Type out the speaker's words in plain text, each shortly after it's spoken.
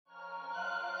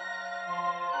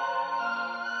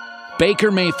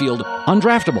Baker Mayfield,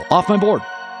 undraftable, off my board.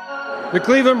 The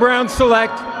Cleveland Browns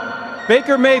select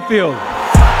Baker Mayfield. What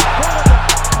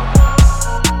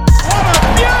a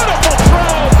beautiful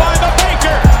throw by the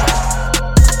Baker!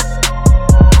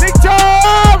 Nick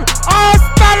Chubb!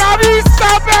 Hasta la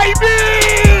vista,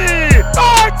 baby!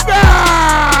 Touchdown!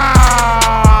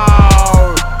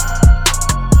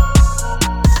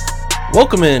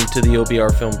 Welcome into the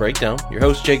OBR Film Breakdown. Your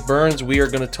host, Jake Burns. We are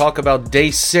going to talk about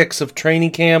day 6 of training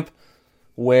camp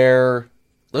where,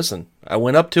 listen, I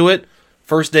went up to it.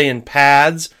 First day in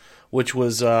pads, which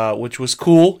was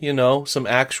cool. You know, some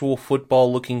actual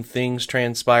football-looking things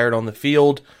transpired on the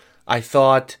field. I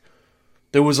thought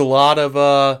there was a lot of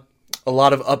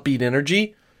upbeat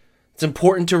energy. It's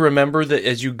important to remember that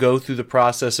as you go through the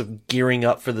process of gearing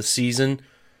up for the season,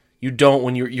 you don't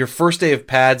when your first day of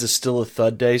pads is still a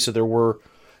thud day. So there were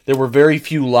very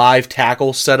few live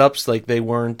tackle setups. Like they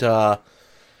weren't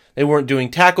doing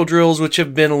tackle drills, which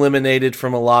have been eliminated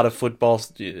from a lot of football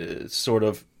sort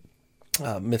of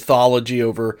mythology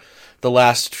over the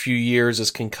last few years as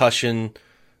concussion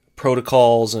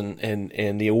protocols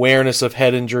and the awareness of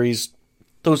head injuries.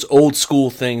 Those old school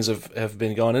things have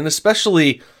been gone. And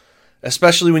especially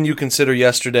when you consider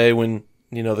yesterday when,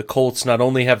 you know, the Colts not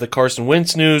only have the Carson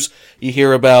Wentz news, you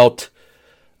hear about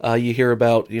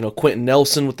Quentin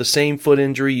Nelson with the same foot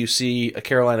injury. You see a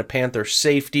Carolina Panther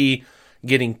safety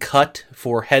getting cut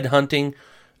for headhunting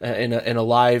in a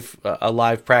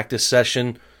live practice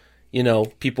session. You know,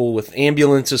 people with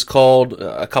ambulances called,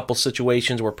 a couple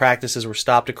situations where practices were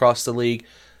stopped across the league.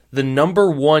 The number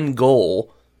one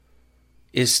goal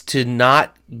is to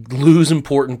not lose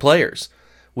important players.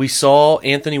 We saw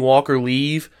Anthony Walker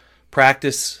leave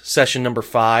practice session number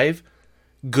 5.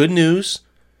 Good news.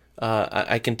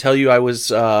 I can tell you I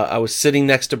was sitting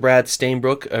next to Brad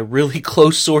Stainbrook, a really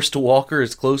close source to Walker,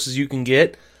 as close as you can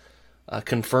get,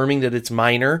 confirming that it's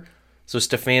minor. So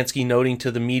Stefanski noting to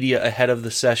the media ahead of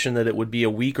the session that it would be a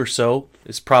week or so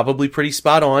is probably pretty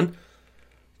spot on.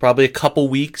 Probably a couple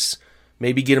weeks,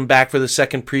 maybe get him back for the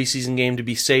second preseason game to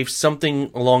be safe, something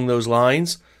along those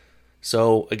lines.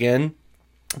 So again,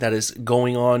 that is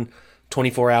going on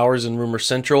 24 hours in Rumor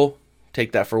Central.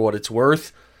 Take that for what it's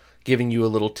worth. Giving you a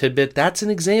little tidbit. That's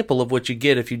an example of what you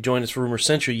get if you join us for Rumor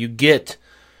Central. You get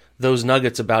those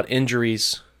nuggets about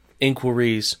injuries,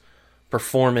 inquiries,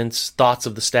 performance, thoughts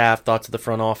of the staff, thoughts of the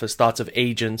front office, thoughts of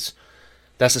agents.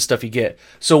 That's the stuff you get.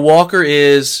 So Walker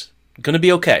is going to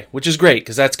be okay, which is great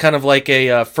because that's kind of like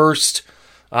a first,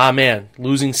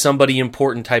 losing somebody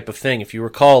important type of thing. If you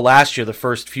recall last year, the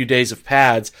first few days of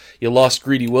pads, you lost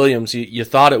Greedy Williams. You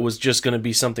thought it was just going to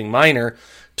be something minor.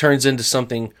 Turns into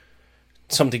something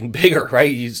bigger,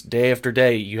 right? He's day after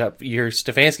day. You hear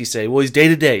Stefanski say, well, he's day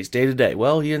to day.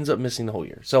 Well, he ends up missing the whole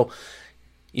year. So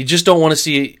you just don't want to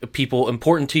see people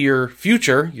important to your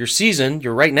future, your season,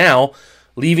 your right now,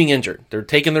 leaving injured. They're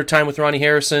taking their time with Ronnie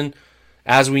Harrison.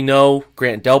 As we know,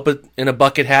 Grant Delpit in a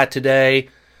bucket hat today,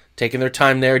 taking their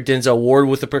time there. Denzel Ward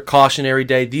with a precautionary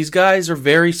day. These guys are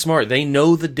very smart. They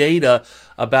know the data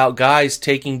about guys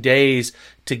taking days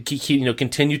to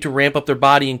continue to ramp up their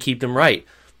body and keep them right.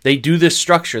 They do this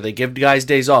structure. They give guys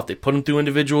days off. They put them through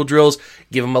individual drills,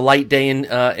 give them a light day in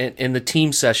the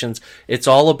team sessions. It's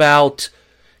all about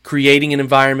creating an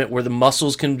environment where the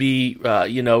muscles can be,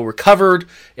 recovered,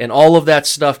 and all of that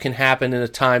stuff can happen in a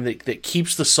time that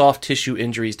keeps the soft tissue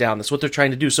injuries down. That's what they're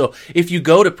trying to do. So if you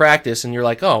go to practice and you're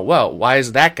like, oh, well, why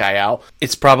is that guy out?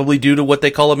 It's probably due to what they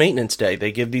call a maintenance day.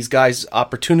 They give these guys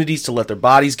opportunities to let their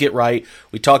bodies get right.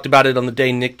 We talked about it on the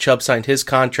day Nick Chubb signed his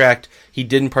contract. He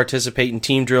didn't participate in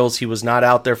team drills. He was not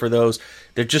out there for those.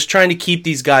 They're just trying to keep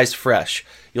these guys fresh.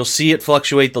 You'll see it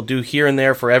fluctuate. They'll do here and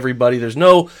there for everybody. There's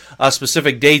no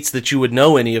specific dates that you would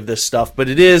know any of this stuff, but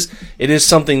it is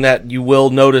something that you will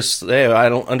notice. Hey, I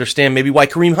don't understand maybe why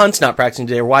Kareem Hunt's not practicing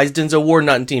today, or why is Denzel Ward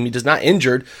not in team. He does not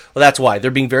injured. Well, that's why.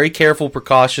 They're being very careful,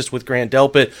 precautious with Grant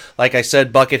Delpit. Like I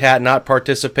said, bucket hat, not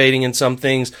participating in some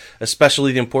things,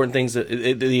 especially the important things.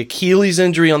 The Achilles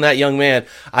injury on that young man,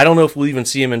 I don't know if we'll even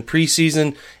see him in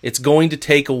preseason. It's going to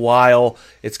take a while.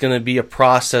 It's going to be a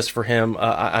process for him.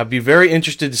 I'd be very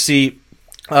interested to see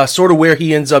sort of where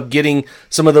he ends up getting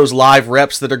some of those live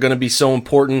reps that are going to be so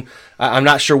important. I'm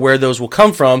not sure where those will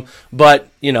come from, but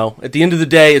at the end of the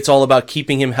day, it's all about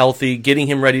keeping him healthy, getting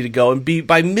him ready to go, and be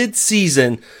by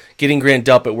mid-season getting Grant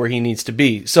Delpit where he needs to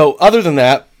be. So other than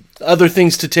that, other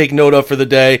things to take note of for the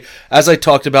day, as I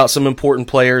talked about, some important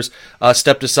players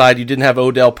stepped aside. You didn't have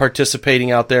Odell participating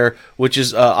out there, which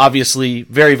is obviously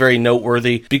very, very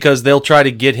noteworthy because they'll try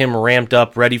to get him ramped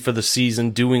up, ready for the season,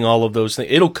 doing all of those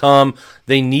things. It'll come.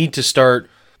 They need to start,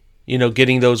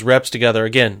 getting those reps together.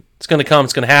 Again, it's going to come.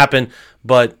 It's going to happen.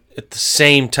 But at the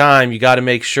same time, you got to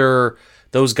make sure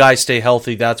those guys stay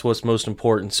healthy. That's what's most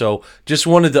important. So just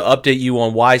wanted to update you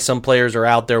on why some players are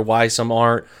out there, why some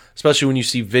aren't, especially when you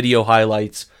see video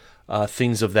highlights,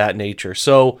 things of that nature.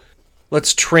 So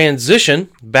let's transition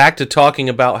back to talking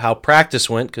about how practice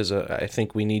went, because I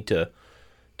think we need to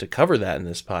cover that in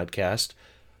this podcast.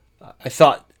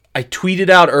 I tweeted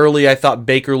out early, I thought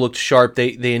Baker looked sharp.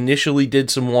 They initially did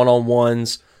some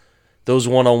one-on-ones. Those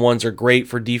one-on-ones are great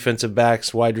for defensive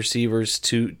backs, wide receivers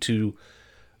to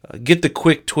get the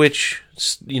quick twitch,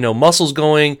 muscles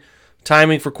going,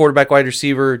 timing for quarterback, wide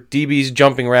receiver, DBs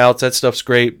jumping routes. That stuff's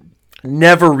great.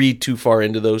 Never read too far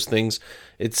into those things.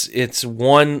 It's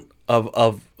one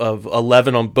of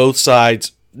 11 on both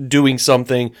sides doing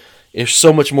something. There's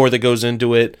so much more that goes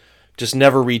into it. Just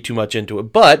never read too much into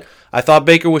it. But I thought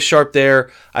Baker was sharp there.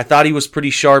 I thought he was pretty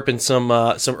sharp in some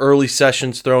early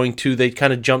sessions throwing too. They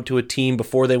kind of jumped to a team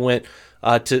before they went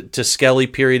to Skelly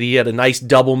period. He had a nice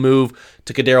double move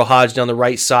to Kadero Hodge down the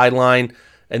right sideline.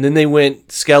 And then they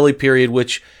went Skelly period,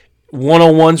 which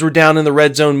one-on-ones were down in the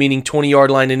red zone, meaning 20-yard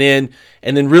line and in.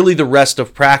 And then really the rest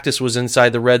of practice was inside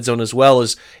the red zone as well,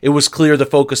 as it was clear the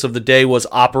focus of the day was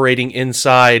operating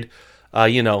inside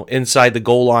inside the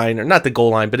goal line, or not the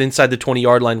goal line, but inside the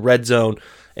 20-yard line red zone,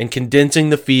 and condensing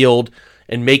the field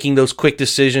and making those quick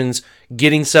decisions,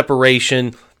 getting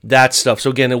separation, that stuff. So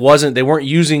again, they weren't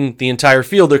using the entire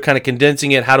field. They're kind of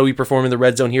condensing it. How do we perform in the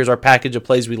red zone? Here's our package of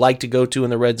plays we like to go to in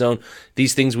the red zone.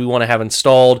 These things we want to have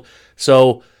installed.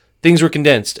 So things were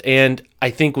condensed. And I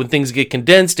think when things get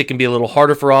condensed, it can be a little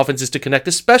harder for offenses to connect,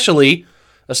 especially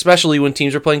when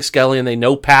teams are playing Skelly and they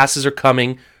know passes are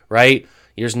coming, right?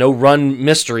 There's no run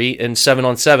mystery in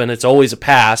 7-on-7. It's always a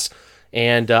pass.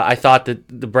 And I thought that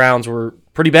the Browns were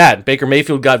pretty bad. Baker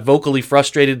Mayfield got vocally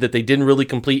frustrated that they didn't really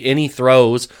complete any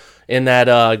throws in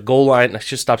that goal line. I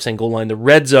should stop saying goal line. The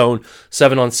red zone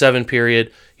 7-on-7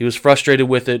 period. He was frustrated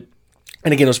with it.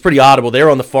 And again, it was pretty audible. They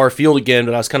were on the far field again,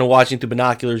 but I was kind of watching through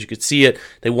binoculars. You could see it.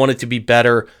 They wanted to be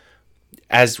better,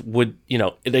 as would,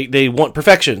 they want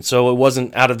perfection. So it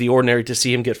wasn't out of the ordinary to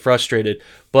see him get frustrated.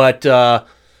 But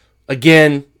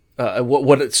again,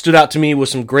 what stood out to me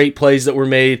was some great plays that were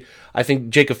made. I think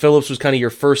Jacob Phillips was kind of your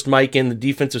first mic in the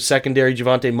defensive secondary.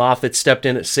 Javonte Moffett stepped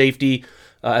in at safety,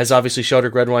 as obviously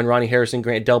Sheldrick Redwine, Ronnie Harrison,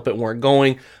 Grant Delpit weren't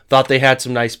going. Thought they had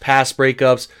some nice pass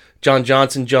breakups. John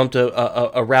Johnson jumped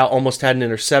a route, almost had an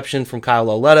interception from Kyle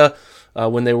Lauletta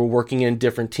when they were working in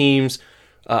different teams.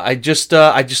 I just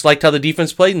liked how the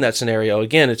defense played in that scenario.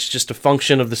 Again, it's just a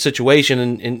function of the situation,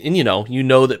 and you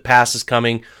know that pass is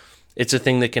coming. It's a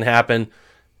thing that can happen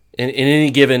in any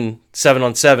given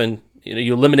 7-on-7.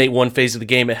 You eliminate one phase of the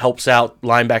game, it helps out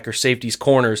linebacker, safeties,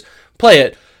 corners. Play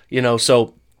it,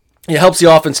 so it helps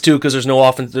the offense too, because there's no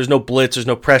offense, there's no blitz, there's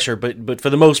no pressure. But for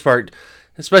the most part,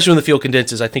 especially when the field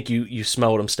condenses, I think you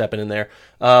smell what I'm stepping in there.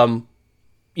 I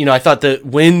thought that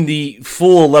when the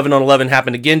full 11-on-11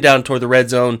 happened again down toward the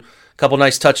red zone, a couple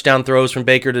nice touchdown throws from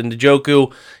Baker to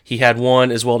Njoku. He had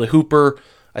one as well to Hooper.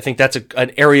 I think that's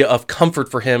an area of comfort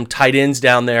for him. Tight ends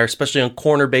down there, especially on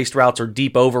corner-based routes or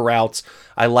deep over routes.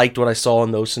 I liked what I saw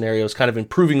in those scenarios, kind of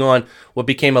improving on what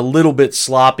became a little bit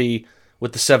sloppy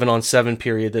with the 7-on-7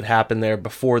 period that happened there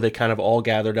before they kind of all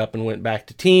gathered up and went back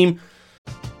to team.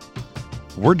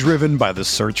 We're driven by the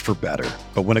search for better.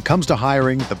 But when it comes to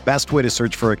hiring, the best way to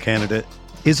search for a candidate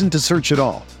isn't to search at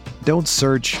all. Don't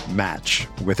search, match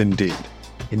with Indeed.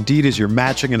 Indeed is your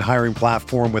matching and hiring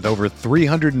platform with over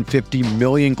 350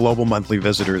 million global monthly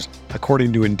visitors,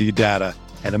 according to Indeed data,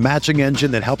 and a matching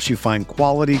engine that helps you find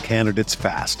quality candidates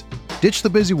fast. Ditch the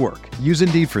busy work. Use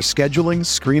Indeed for scheduling,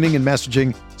 screening, and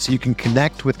messaging so you can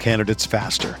connect with candidates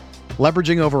faster.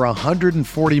 Leveraging over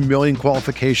 140 million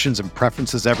qualifications and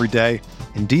preferences every day,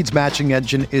 Indeed's matching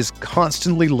engine is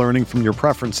constantly learning from your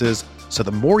preferences, so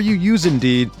the more you use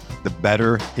Indeed, the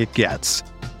better it gets.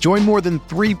 Join more than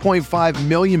 3.5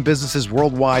 million businesses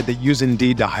worldwide that use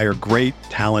Indeed to hire great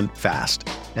talent fast.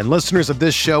 And listeners of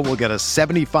this show will get a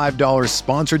 $75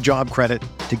 sponsored job credit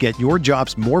to get your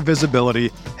jobs more visibility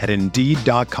at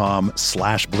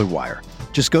Indeed.com/Blue Wire.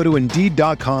 Just go to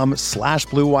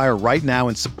Indeed.com/Blue Wire right now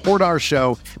and support our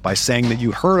show by saying that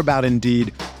you heard about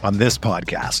Indeed on this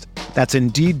podcast. That's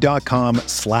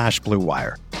Indeed.com/Blue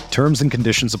Wire. Terms and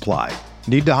conditions apply.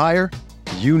 Need to hire?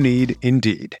 You need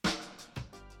Indeed.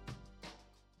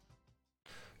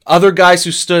 Other guys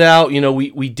who stood out,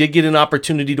 we did get an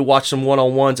opportunity to watch some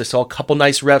one-on-ones. I saw a couple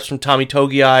nice reps from Tommy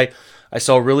Togiai. I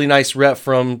saw a really nice rep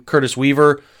from Curtis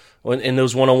Weaver in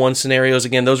those one-on-one scenarios.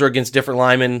 Again, those are against different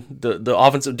linemen. The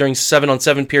offensive during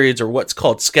 7-on-7 periods, or what's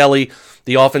called Skelly,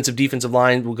 the offensive defensive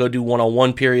line will go do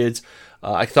one-on-one periods.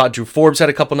 I thought Drew Forbes had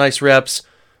a couple nice reps.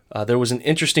 There was an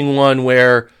interesting one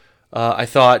where I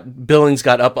thought Billings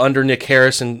got up under Nick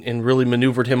Harris and really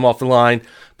maneuvered him off the line.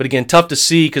 But again, tough to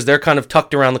see because they're kind of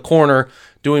tucked around the corner,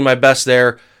 doing my best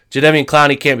there. Jadeveon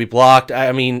Clowney can't be blocked.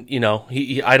 I mean,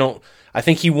 I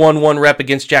think he won one rep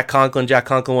against Jack Conklin. Jack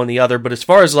Conklin won the other. But as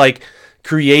far as like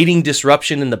creating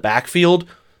disruption in the backfield,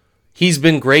 he's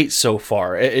been great so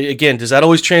far. Again, does that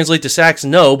always translate to sacks?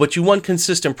 No, but you want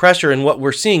consistent pressure, and what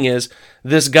we're seeing is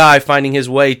this guy finding his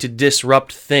way to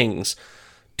disrupt things.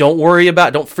 Don't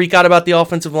freak out about the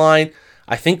offensive line.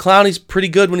 I think Clowney's pretty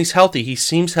good when he's healthy. He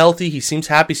seems healthy. He seems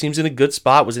happy. Seems in a good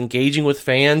spot. Was engaging with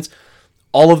fans.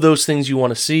 All of those things you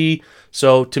want to see.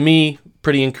 So to me,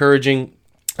 pretty encouraging.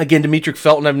 Again, Demetric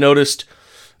Felton, I've noticed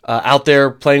out there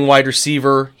playing wide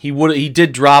receiver. He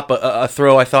did drop a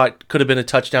throw I thought could have been a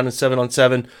touchdown in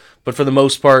 7-on-7, but for the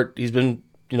most part, he's been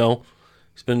all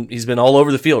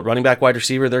over the field, running back, wide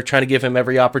receiver. They're trying to give him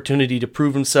every opportunity to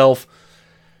prove himself.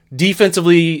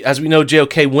 Defensively, as we know,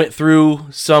 JOK went through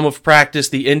some of practice,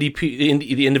 the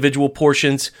individual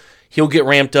portions. He'll get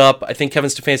ramped up. I think Kevin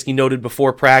Stefanski noted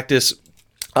before practice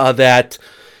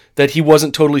that he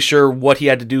wasn't totally sure what he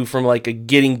had to do from like a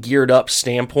getting geared up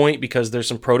standpoint because there's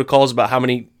some protocols about how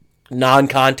many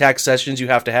non-contact sessions you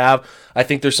have to have. I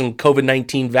think there's some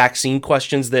COVID-19 vaccine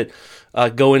questions that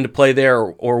go into play there,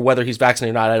 or whether he's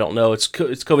vaccinated or not, I don't know. It's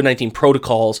COVID-19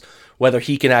 protocols, whether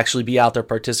he can actually be out there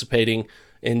participating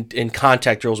in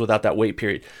contact drills without that wait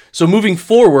period. So moving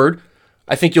forward,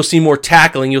 I think you'll see more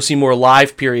tackling, you'll see more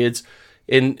live periods.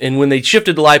 And when they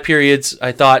shifted to live periods,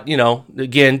 I thought,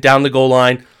 again, down the goal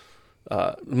line,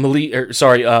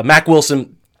 Mack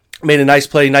Wilson made a nice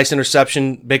play, nice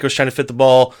interception. Baker was trying to fit the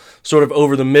ball sort of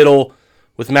over the middle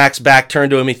with Mack's back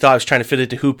turned to him. He thought he was trying to fit it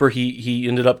to Hooper. He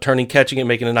ended up catching it,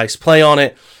 making a nice play on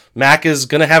it. Mack is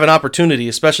going to have an opportunity,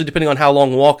 especially depending on how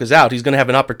long Walk is out. He's going to have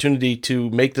an opportunity to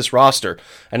make this roster.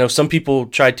 I know some people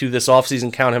tried to this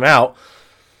offseason count him out.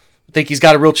 I think he's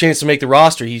got a real chance to make the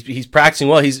roster. He's practicing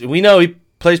well. We know he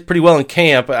plays pretty well in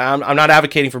camp. I'm not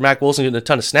advocating for Mack Wilson getting a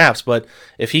ton of snaps, but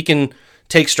if he can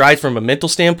take strides from a mental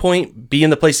standpoint, be in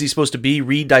the place he's supposed to be,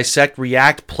 read, dissect,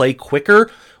 react, play quicker,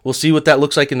 we'll see what that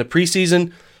looks like in the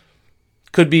preseason.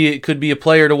 Could be a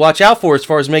player to watch out for as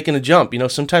far as making a jump.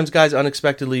 Sometimes guys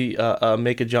unexpectedly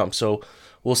make a jump, so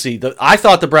we'll see. I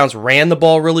thought the Browns ran the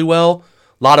ball really well.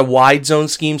 A lot of wide zone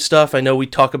scheme stuff. I know we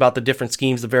talk about the different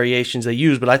schemes, the variations they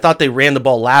use, but I thought they ran the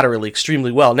ball laterally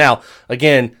extremely well. Now,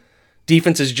 again,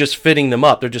 defense is just fitting them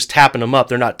up. They're just tapping them up.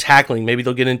 They're not tackling. Maybe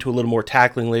they'll get into a little more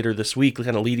tackling later this week,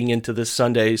 kind of leading into this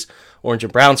Sunday's Orange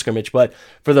and Brown scrimmage. But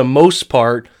for the most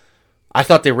part, I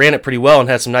thought they ran it pretty well and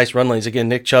had some nice run lanes. Again,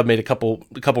 Nick Chubb made a couple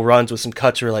runs with some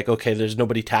cuts. You're like, okay, there's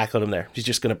nobody tackling him there. He's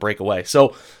just going to break away.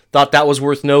 So thought that was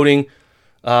worth noting.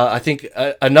 I think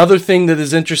another thing that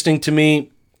is interesting to me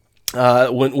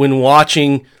when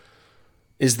watching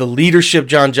is the leadership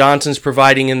John Johnson's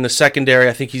providing in the secondary.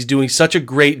 I think he's doing such a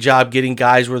great job getting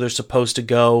guys where they're supposed to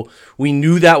go. We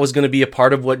knew that was going to be a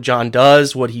part of what John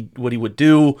does, what he would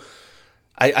do.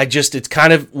 It's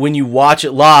kind of, when you watch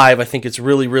it live, I think it's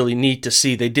really, really neat to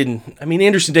see.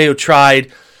 Anderson Deo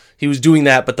tried, he was doing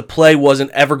that, but the play wasn't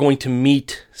ever going to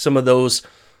meet some of those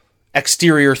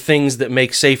exterior things that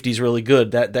make safeties really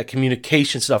good, that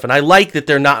communication stuff. And I like that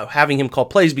they're not having him call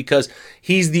plays because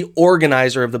he's the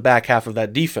organizer of the back half of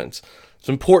that defense. It's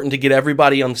important to get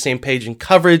everybody on the same page in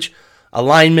coverage,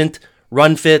 alignment,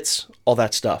 run fits, all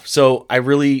that stuff. So I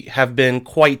really have been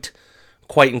quite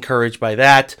encouraged by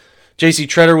that. J.C.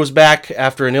 Treader was back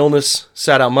after an illness,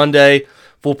 sat out Monday,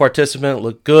 full participant,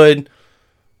 looked good.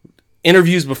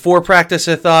 Interviews before practice,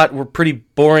 I thought, were pretty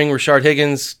boring. Rashard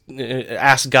Higgins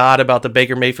asked God about the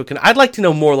Baker Mayfield. I'd like to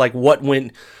know more, like what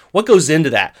goes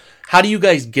into that. How do you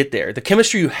guys get there? The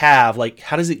chemistry you have, like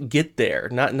how does it get there?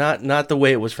 Not the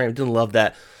way it was framed. Didn't love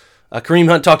that. Kareem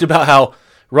Hunt talked about how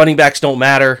running backs don't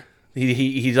matter.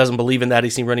 He doesn't believe in that.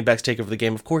 He's seen running backs take over the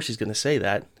game. Of course he's going to say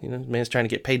that. The man's trying to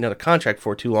get paid another contract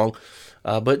for too long.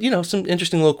 But some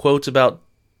interesting little quotes about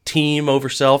team over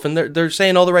self, and they're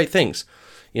saying all the right things.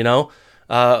 When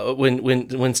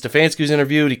Stefanski was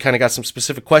interviewed, he kind of got some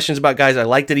specific questions about guys. I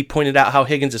like that he pointed out how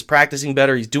Higgins is practicing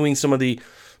better. He's doing some of the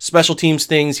special teams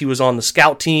things. He was on the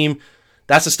scout team.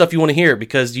 That's the stuff you want to hear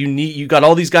because you got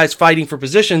all these guys fighting for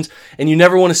positions, and you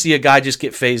never want to see a guy just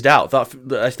get phased out. I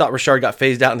thought Rashard got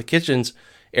phased out in the Kitchens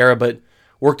era, but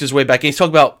worked his way back in. He's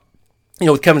talking about,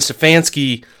 with Kevin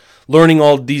Stefanski learning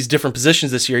all these different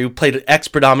positions this year. He played at X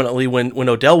predominantly when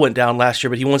Odell went down last year,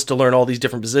 but he wants to learn all these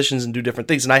different positions and do different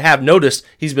things. And I have noticed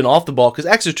he's been off the ball because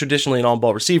X is traditionally an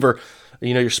on-ball receiver.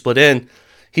 You're split in.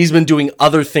 he's been doing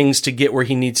other things to get where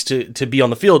he needs to be on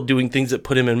the field, doing things that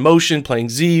put him in motion, playing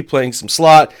Z, playing some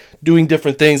slot, doing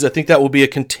different things. I think that will be a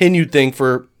continued thing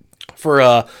for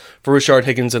Rashard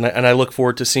Higgins, and I look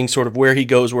forward to seeing sort of where he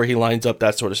goes, where he lines up,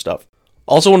 that sort of stuff.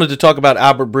 Also wanted to talk about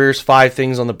Albert Breer's 5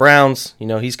 things on the Browns.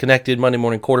 He's connected, Monday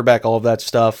morning quarterback, all of that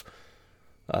stuff.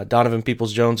 Donovan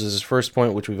Peoples-Jones is his first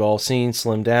point, which we've all seen,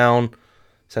 slimmed down.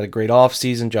 He's had a great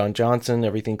offseason. John Johnson,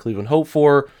 everything Cleveland hoped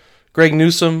for. Greg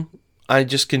Newsome, I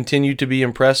just continue to be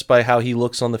impressed by how he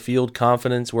looks on the field,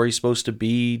 confidence, where he's supposed to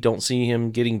be. Don't see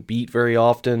him getting beat very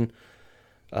often.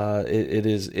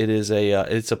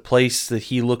 It's a place that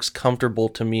he looks comfortable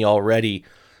to me already.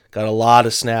 Got a lot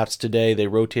of snaps today. They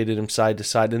rotated him side to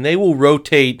side, and they will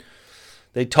rotate.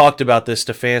 They talked about this,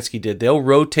 Stefanski did. They'll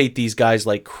rotate these guys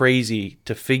like crazy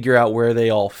to figure out where they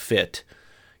all fit.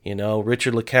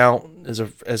 Richard LeCount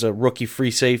as a rookie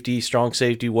free safety, strong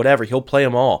safety, whatever. He'll play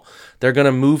them all. They're going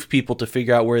to move people to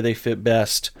figure out where they fit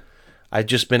best. I've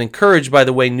just been encouraged by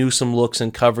the way Newsome looks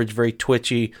in coverage, very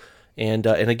twitchy, and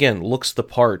again, looks the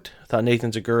part. I thought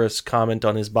Nathan Zagura's comment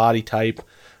on his body type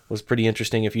was pretty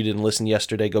interesting. If you didn't listen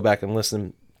yesterday, go back and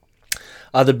listen.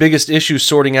 The biggest issue,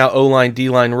 sorting out O-line,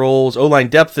 D-line roles, O-line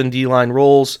depth and D-line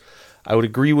roles. I would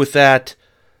agree with that.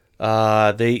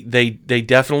 They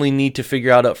definitely need to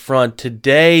figure out up front.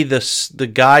 Today, the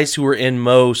guys who were in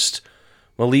most,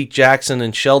 Malik Jackson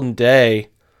and Sheldon Day,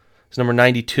 his number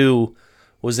 92,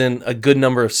 was in a good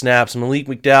number of snaps. Malik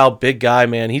McDowell, big guy,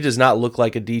 man. He does not look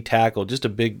like a D tackle. Just a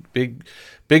big,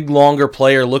 longer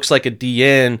player. Looks like a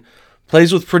DN.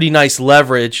 Plays with pretty nice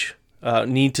leverage.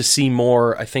 Need to see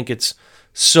more. I think it's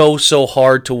so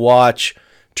hard to watch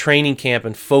training camp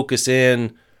and focus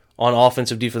in on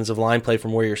offensive, defensive line play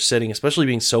from where you're sitting, especially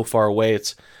being so far away.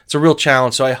 It's a real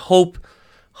challenge. So I hope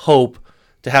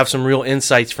to have some real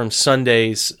insights from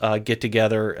Sunday's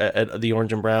get-together at the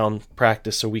Orange and Brown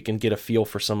practice so we can get a feel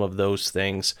for some of those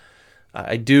things.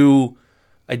 I do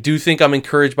think I'm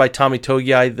encouraged by Tommy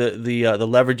Togiai, the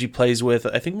leverage he plays with.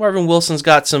 I think Marvin Wilson's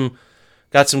got some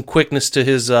quickness to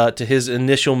his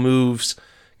initial moves,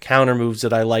 counter moves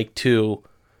that I like too.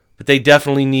 But they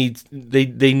definitely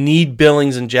need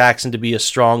Billings and Jackson to be a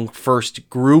strong first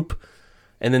group,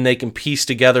 and then they can piece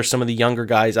together some of the younger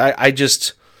guys.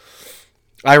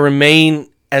 I remain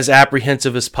as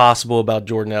apprehensive as possible about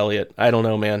Jordan Elliott. I don't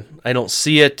know, man. I don't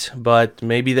see it, but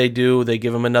maybe they do. They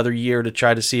give him another year to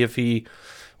try to see if he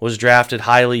was drafted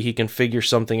highly. He can figure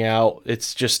something out.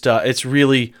 It's just it's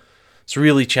really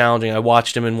challenging. I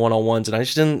watched him in one-on-ones, and I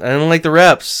didn't like the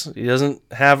reps. He doesn't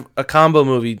have a combo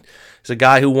move. He's a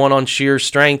guy who won on sheer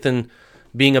strength and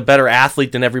being a better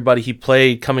athlete than everybody he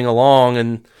played coming along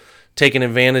and taking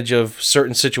advantage of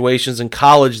certain situations in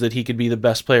college that he could be the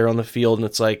best player on the field. And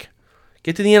it's like,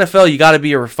 get to the NFL, you got to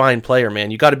be a refined player, man.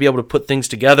 You got to be able to put things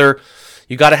together.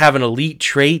 You got to have an elite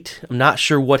trait. I'm not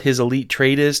sure what his elite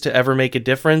trait is to ever make a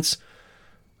difference.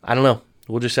 I don't know.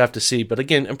 We'll just have to see. But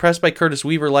again, impressed by Curtis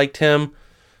Weaver, liked him.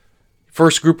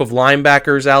 First group of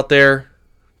linebackers out there,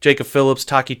 Jacob Phillips,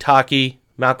 Taki,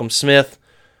 Malcolm Smith,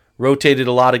 rotated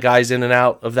a lot of guys in and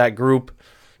out of that group.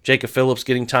 Jacob Phillips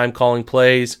getting time calling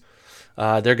plays.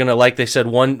 They're going to, like they said,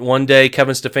 one day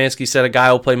Kevin Stefanski said a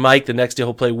guy will play Mike, the next day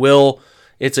he'll play Will.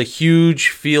 It's a huge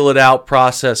feel-it-out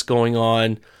process going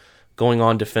on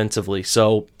defensively.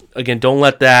 So, again, don't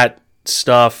let that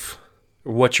stuff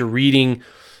or what you're reading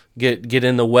get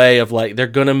in the way of, like, they're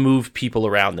going to move people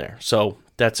around there. So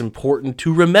that's important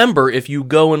to remember if you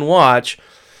go and watch.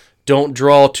 Don't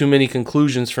draw too many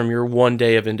conclusions from your one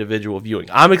day of individual viewing.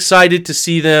 I'm excited to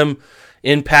see them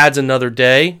in pads another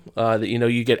day.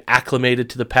 You get acclimated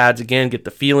to the pads again, get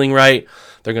the feeling right.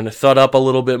 They're going to thud up a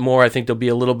little bit more. I think there'll be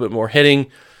a little bit more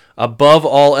hitting. Above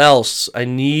all else, I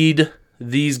need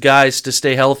these guys to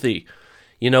stay healthy.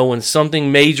 When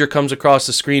something major comes across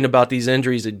the screen about these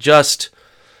injuries,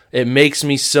 it makes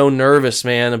me so nervous,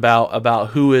 man,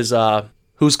 about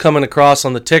who's coming across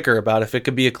on the ticker, about if it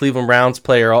could be a Cleveland Browns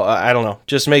player. I don't know.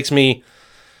 Just makes me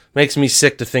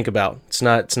sick to think about. It's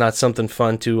not something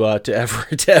fun to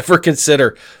ever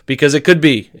consider, because it could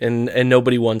be, and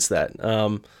nobody wants that.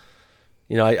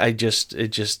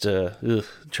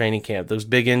 Training camp, those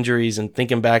big injuries, and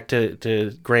thinking back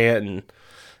to Grant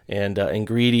and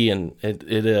Greedy, and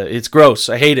it's gross.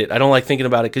 I hate it. I don't like thinking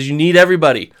about it because you need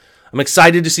everybody. I'm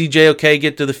excited to see JOK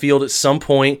get to the field at some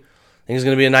point. I think it's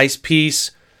going to be a nice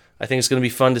piece. I think it's going to be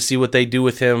fun to see what they do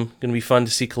with him. Going to be fun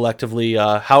to see collectively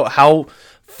how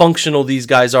functional these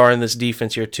guys are in this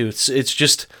defense here too.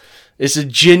 It's a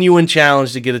genuine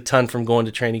challenge to get a ton from going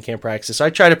to training camp practice. So I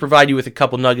try to provide you with a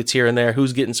couple nuggets here and there.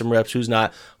 Who's getting some reps, who's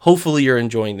not. Hopefully you're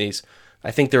enjoying these.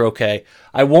 I think they're okay.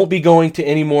 I won't be going to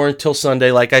any more until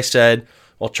Sunday, like I said.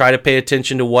 I'll try to pay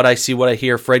attention to what I see, what I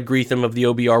hear. Fred Greetham of the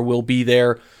OBR will be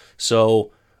there.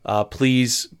 So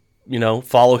please,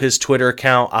 follow his Twitter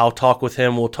account. I'll talk with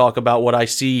him. We'll talk about what I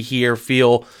see, hear,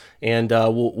 feel, and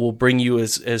we'll bring you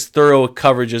as thorough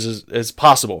coverage as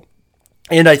possible.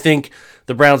 And I think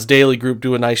the Browns Daily group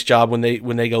do a nice job when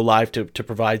they go live to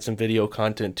provide some video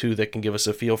content too that can give us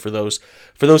a feel for those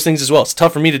things as well. It's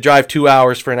tough for me to drive 2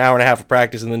 hours for an hour and a half of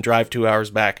practice and then drive 2 hours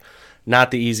back.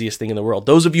 Not the easiest thing in the world.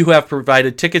 Those of you who have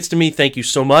provided tickets to me, thank you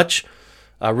so much.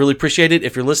 I really appreciate it.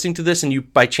 If you're listening to this and you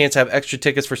by chance have extra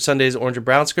tickets for Sunday's Orange and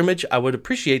Brown scrimmage, I would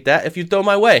appreciate that if you'd throw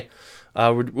my way.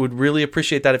 Would really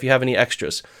appreciate that if you have any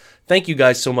extras. Thank you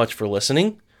guys so much for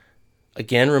listening.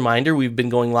 Again, reminder, we've been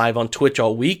going live on Twitch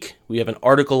all week. We have an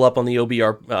article up on the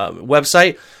OBR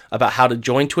website about how to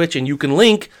join Twitch, and you can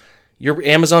link your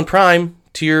Amazon Prime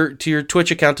to your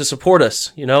Twitch account to support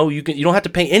us. You don't have to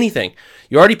pay anything.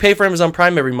 You already pay for Amazon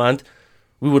Prime every month.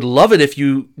 We would love it if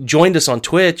you joined us on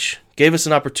Twitch, gave us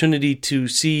an opportunity to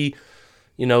see,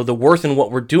 the worth in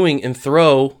what we're doing, and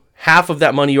throw half of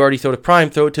that money you already throw to Prime,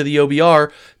 throw it to the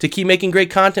OBR to keep making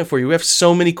great content for you. We have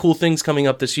so many cool things coming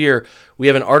up this year. We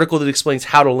have an article that explains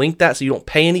how to link that so you don't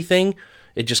pay anything.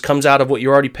 It just comes out of what you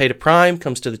already pay to Prime,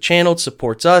 comes to the channel,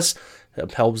 supports us,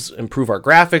 helps improve our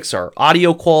graphics, our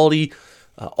audio quality,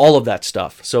 all of that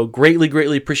stuff. So greatly,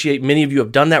 greatly appreciate. Many of you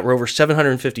have done that. We're over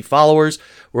 750 followers.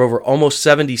 We're over almost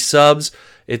 70 subs.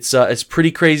 It's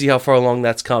pretty crazy how far along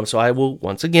that's come. So I will,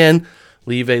 once again,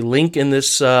 leave a link in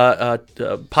this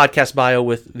podcast bio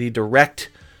with the direct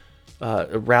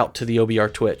route to the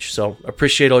OBR Twitch. So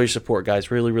appreciate all your support, guys.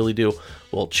 Really, really do.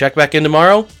 We'll check back in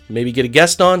tomorrow. Maybe get a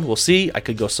guest on. We'll see. I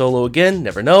could go solo again.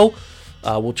 Never know.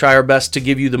 We'll try our best to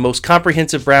give you the most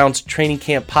comprehensive Browns training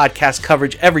camp podcast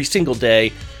coverage every single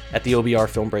day at the OBR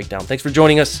Film Breakdown. Thanks for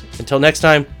joining us. Until next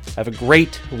time, have a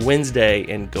great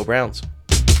Wednesday, and go Browns.